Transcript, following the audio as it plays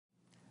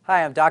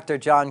Hi, I'm Dr.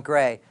 John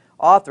Gray,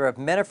 author of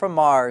Men Are From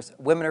Mars,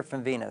 Women Are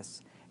From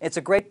Venus. It's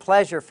a great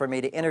pleasure for me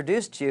to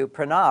introduce to you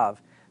Pranav,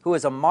 who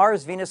is a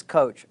Mars-Venus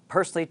coach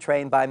personally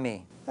trained by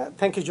me.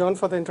 Thank you, John,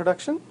 for the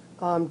introduction.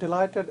 I'm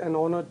delighted and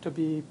honored to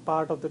be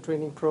part of the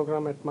training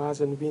program at Mars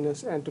and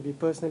Venus and to be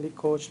personally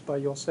coached by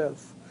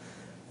yourself.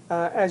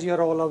 As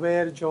you're all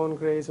aware, John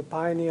Gray is a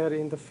pioneer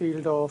in the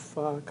field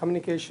of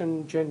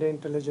communication, gender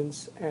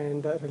intelligence,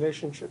 and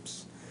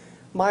relationships.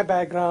 My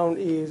background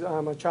is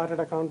I'm a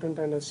chartered accountant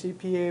and a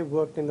CPA,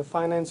 worked in the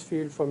finance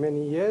field for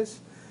many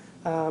years,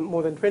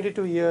 more than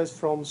 22 years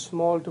from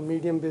small to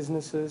medium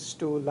businesses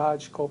to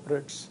large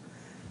corporates.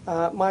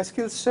 My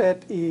skill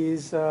set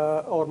is,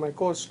 or my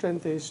core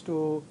strength is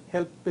to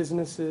help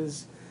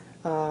businesses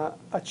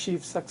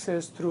achieve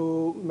success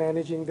through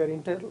managing their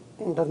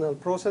internal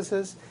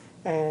processes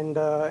and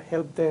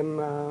help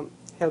them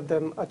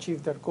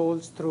achieve their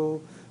goals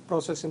through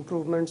process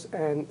improvements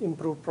and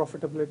improve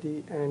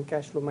profitability and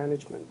cash flow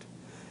management.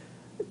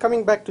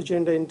 Coming back to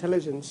gender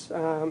intelligence,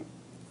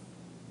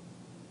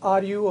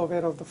 are you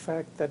aware of the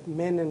fact that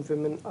men and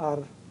women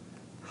are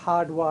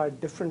hardwired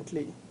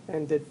differently,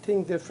 and they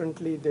think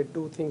differently, they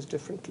do things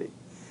differently?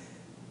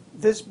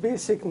 This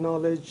basic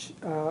knowledge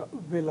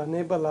will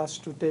enable us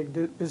to take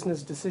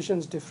business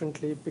decisions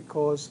differently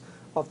because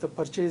of the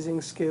purchasing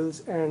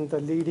skills and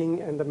the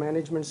leading and the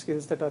management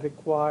skills that are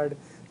required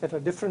that are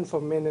different for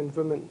men and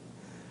women.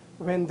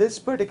 When this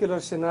particular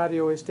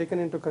scenario is taken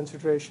into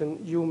consideration,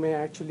 you may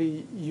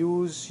actually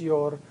use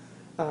your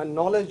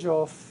knowledge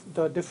of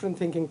the different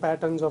thinking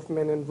patterns of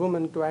men and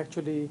women to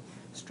actually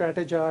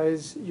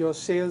strategize your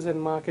sales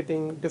and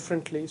marketing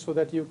differently so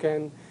that you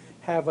can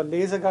have a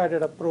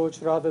laser-guided approach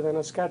rather than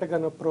a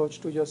scattergun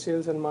approach to your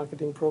sales and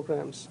marketing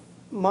programs.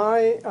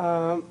 My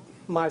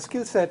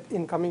skill set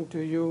in coming to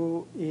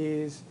you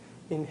is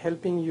in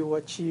helping you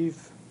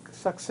achieve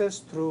success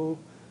through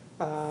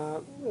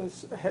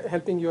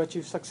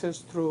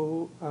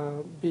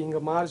being a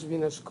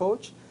Mars-Venus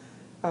coach.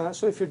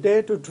 So if you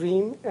dare to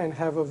dream and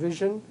have a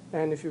vision,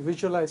 and if you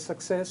visualize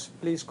success,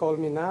 please call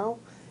me now,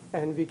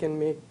 and we can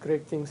make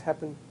great things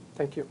happen.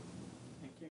 Thank you.